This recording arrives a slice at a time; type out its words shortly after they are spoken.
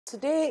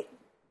Today,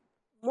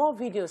 more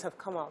videos have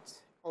come out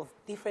of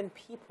different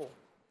people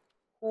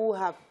who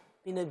have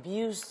been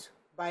abused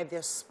by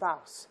their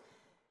spouse.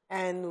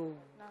 And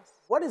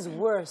what is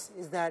worse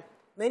is that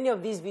many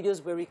of these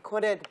videos were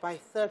recorded by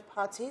third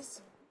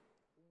parties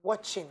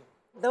watching.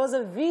 There was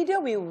a video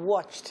we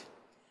watched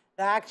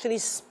that actually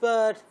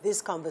spurred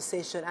this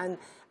conversation. And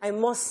I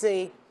must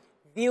say,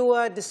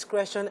 viewer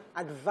discretion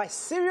advised,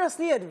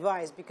 seriously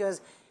advised,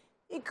 because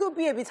it could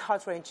be a bit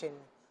heart-wrenching.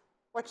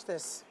 Watch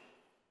this.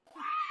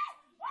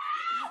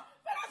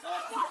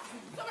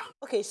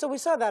 Okay, so we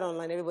saw that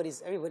online. Everybody,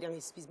 I mean,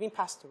 it's being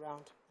passed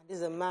around. And this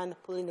is a man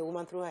pulling a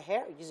woman through her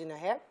hair, using her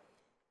hair,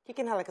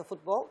 kicking her like a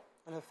football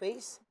on her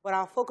face. But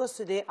our focus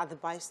today are the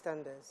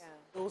bystanders,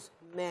 those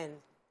men,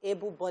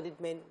 able-bodied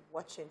men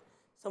watching,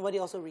 somebody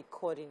also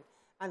recording.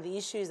 And the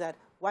issue is that,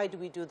 why do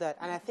we do that?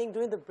 And I think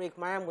during the break,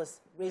 Mariam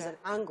raised an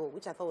angle,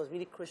 which I thought was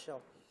really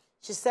crucial.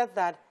 She said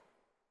that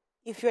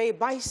if you're a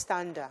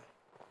bystander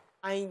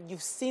and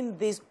you've seen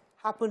this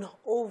happen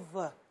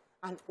over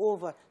and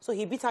over, so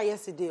he beat her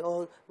yesterday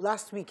or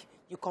last week,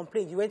 you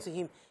complained, you went to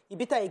him, he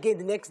beat her again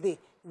the next day,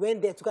 you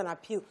went there, took an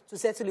appeal to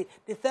settle it.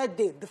 The third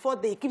day, the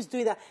fourth day, he keeps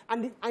doing that,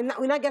 and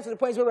we now get to the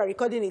point where we're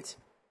recording it.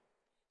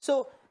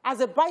 So as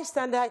a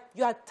bystander,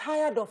 you are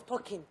tired of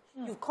talking.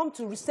 You've come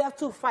to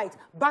settle fight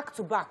back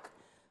to back.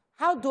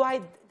 How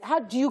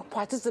do you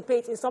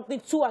participate in something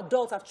two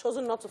adults have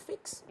chosen not to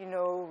fix? You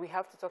know, we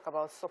have to talk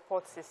about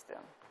support system.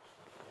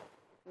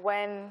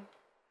 When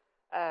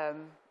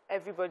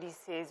everybody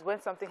says,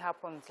 when something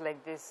happens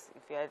like this,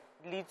 if it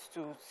leads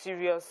to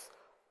serious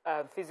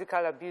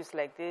physical abuse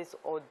like this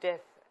or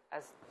death,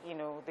 as you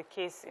know, the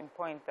case in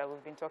point that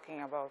we've been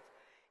talking about,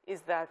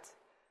 is that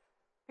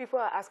people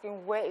are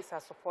asking, where is our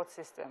support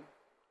system?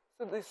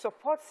 So the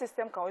support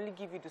system can only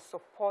give you the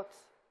support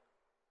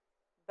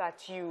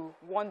that you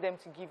want them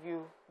to give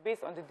you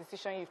based on the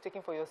decision you've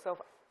taken for yourself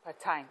per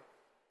time.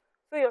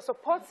 So your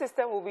support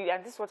system will be,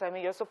 and this is what I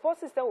mean, your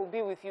support system will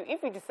be with you.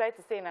 If you decide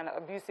to stay in an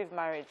abusive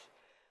marriage,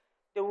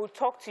 they will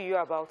talk to you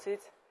about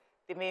it.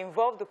 They may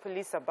involve the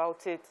police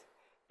about it.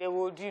 They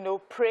would, you know,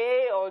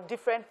 pray or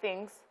different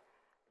things.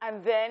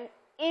 And then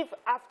if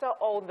after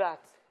all that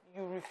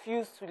you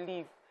refuse to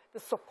leave, the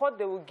support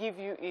they will give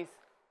you is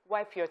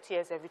wipe your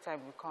tears every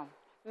time you come.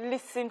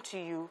 Listen to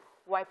you,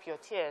 wipe your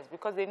tears,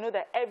 because they know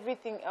that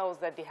everything else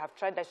that they have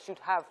tried that should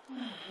have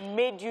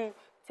made you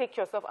take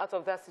yourself out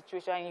of that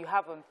situation and you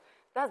haven't.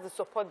 That's the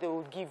support they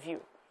will give you.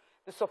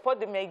 The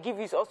support they may give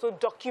you is also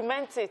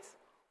document it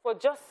for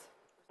just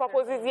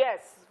purposes,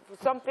 yes,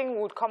 something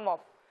would come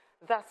up.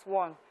 That's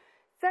one.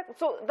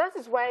 So that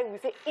is why we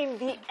say, in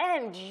the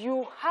end,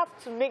 you have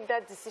to make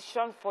that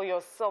decision for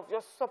yourself.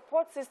 Your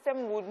support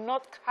system would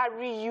not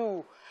carry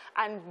you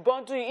and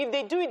bundle you. If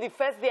they do it the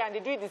first day and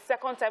they do it the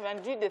second time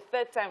and do it the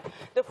third time,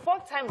 the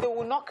fourth time they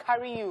will not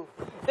carry you.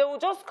 They will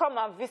just come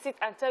and visit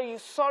and tell you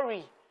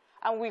sorry.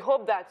 And we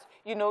hope that,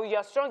 you know,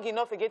 you're strong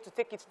enough again to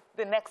take it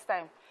the next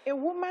time. A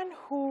woman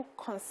who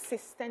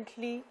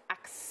consistently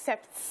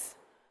accepts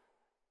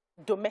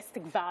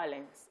domestic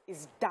violence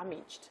is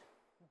damaged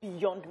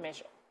beyond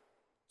measure.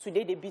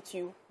 Today they beat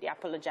you, they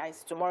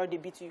apologize. Tomorrow they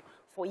beat you.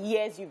 For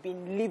years you've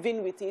been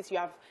living with it, you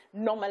have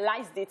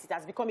normalized it, it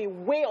has become a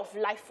way of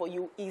life for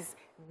you, is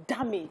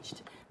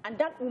damaged. And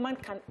that woman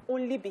can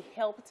only be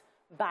helped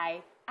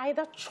by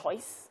either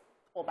choice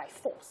or by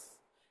force.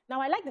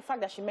 Now, I like the fact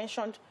that she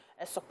mentioned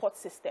a support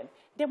system.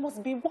 There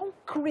must be one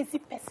crazy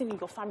person in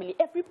your family.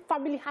 Every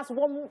family has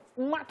one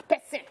mad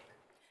person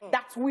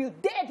that will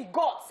dare the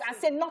gods and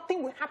say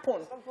nothing will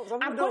happen.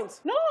 Some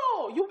don't.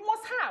 No, you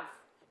must have.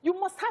 You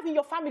must have in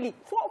your family.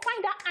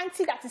 Find that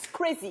auntie that is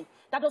crazy,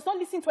 that does not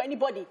listen to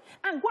anybody,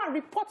 and go and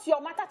report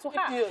your matter to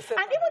her. And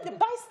even the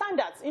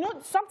bystanders, you know,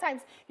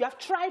 sometimes you have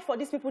tried for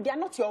these people. They are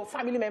not your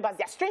family members.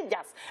 They are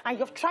strangers. And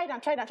you've tried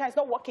and tried and tried. It's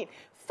not working.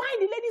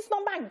 Find the lady's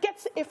number and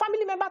get a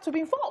family member to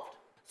be involved.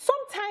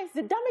 Sometimes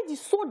the damage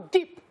is so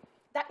deep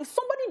that if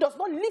somebody does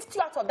not lift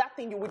you out of that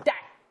thing, you will die.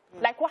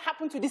 Like what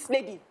happened to this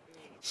lady.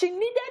 She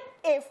needed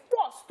a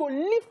force to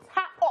lift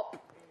her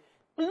up.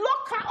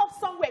 Lock her up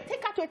somewhere.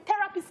 Take her to a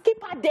therapist.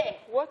 Keep her there.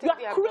 What you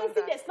are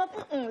crazy. There's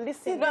nothing.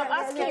 Listen. No, I'm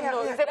asking.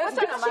 No, it's a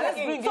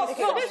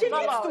question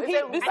I'm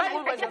asking.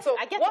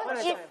 I get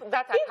what if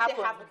that had happened? If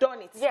they have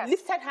done it,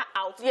 lifted her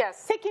out,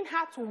 taken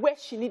her to where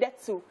she needed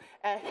to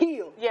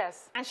heal,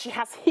 and she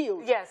has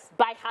healed,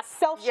 by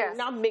herself, she will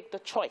now make the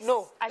choice.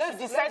 No, and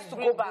she decides to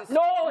go back.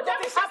 No,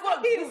 that is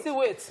happening.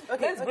 Wait,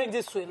 let's bring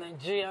this to a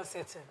Nigerian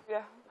setting.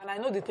 Yeah. And I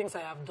know the things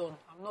I have done.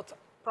 I'm not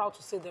proud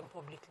to say them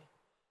publicly.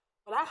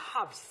 But I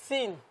have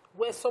seen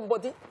where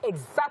somebody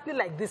exactly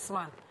like this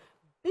man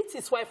beat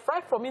his wife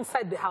right from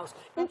inside the house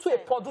into a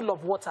puddle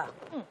of water.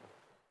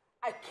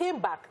 I came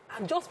back,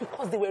 and just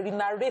because they were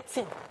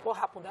narrating what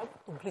happened, I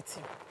went to greet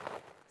him.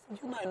 I said,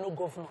 you know, I know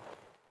Governor.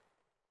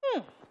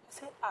 I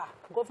said,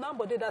 Governor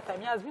Ambode that time,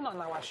 he has been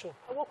on our show.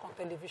 I work on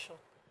television.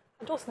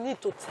 I just need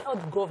to tell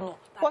the governor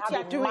that what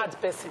I'm a mad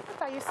person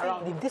what are you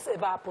around if this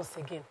ever happens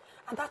again.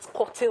 And that's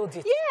curtailed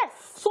it. Yes.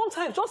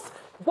 Sometimes just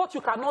what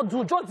you cannot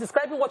do, just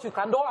describing what you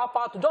cannot have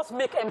power to just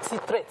make empty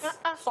threats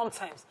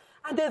sometimes.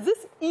 And there's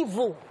this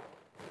evil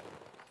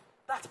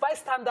that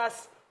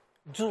bystanders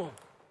do,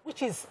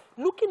 which is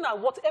looking at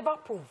whatever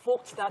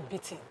provoked that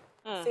beating,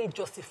 say it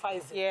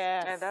justifies it.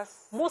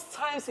 Yes. Most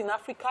times in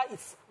Africa,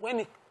 it's when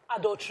it's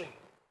adultery,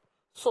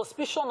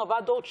 suspicion of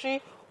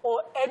adultery,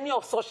 or any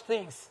of such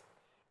things.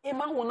 A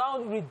man will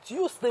now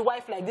reduce the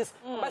wife like this.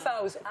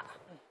 Bystander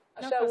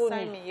will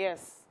say,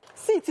 yes.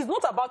 See, it is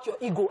not about your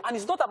ego, and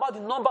it's not about the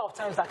number of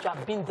times that you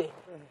have been there.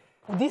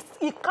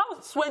 It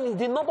counts when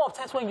the number of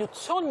times when you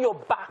turn your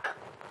back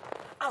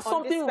and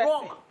something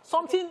wrong,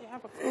 something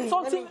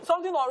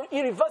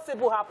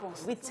irreversible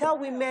happens. We tell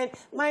women,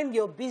 mind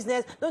your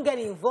business, don't get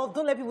involved,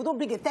 don't let people, don't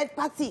bring a third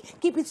party,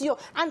 keep it to your.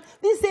 And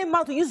this same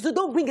man who used to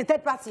don't bring a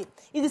third party.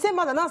 It's the same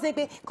man that now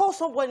say, call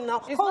someone now,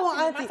 call one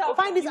auntie,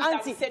 find this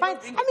auntie.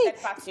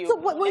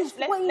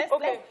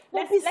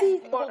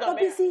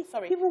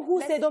 People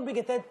who say don't bring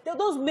a third,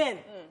 those men,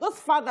 those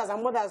fathers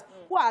and mothers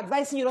who are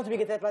advising you not to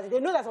bring a third party, they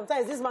know that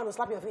sometimes this man will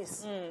slap your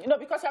face. You know,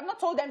 because you have not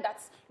told them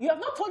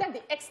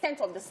the extent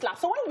of the slap.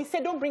 So when we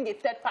say don't bring a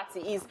third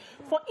party is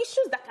for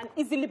issues that can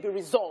easily be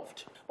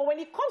resolved. But when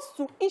it comes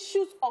to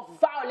issues of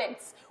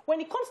violence, when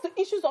it comes to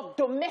issues of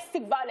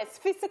domestic violence,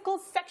 physical,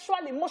 sexual,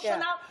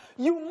 emotional,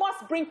 you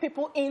must bring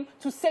people in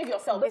to save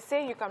yourself. They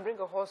say you can bring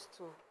a horse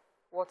to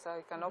water,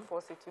 you cannot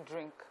force it to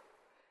drink.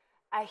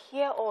 I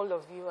hear all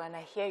of you and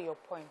I hear your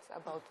points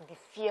about the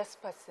fierce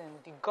person,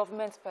 the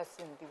government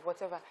person, the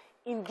whatever.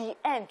 In the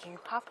end, you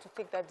have to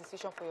take that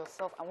decision for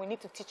yourself, and we need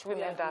to teach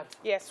women that.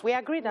 Yes, we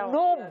agree now.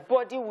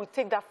 Nobody will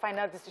take that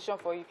final decision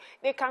for you.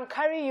 They can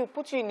carry you,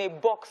 put you in a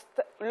box,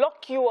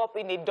 lock you up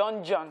in a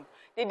dungeon.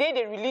 The day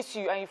they release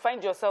you and you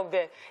find yourself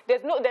there,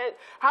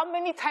 how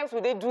many times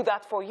will they do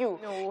that for you?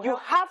 No, you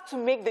have to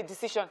make the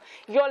decision.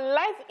 Your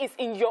life is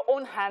in your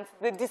own hands.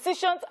 The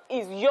decision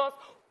is yours,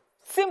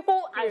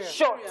 simple and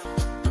short.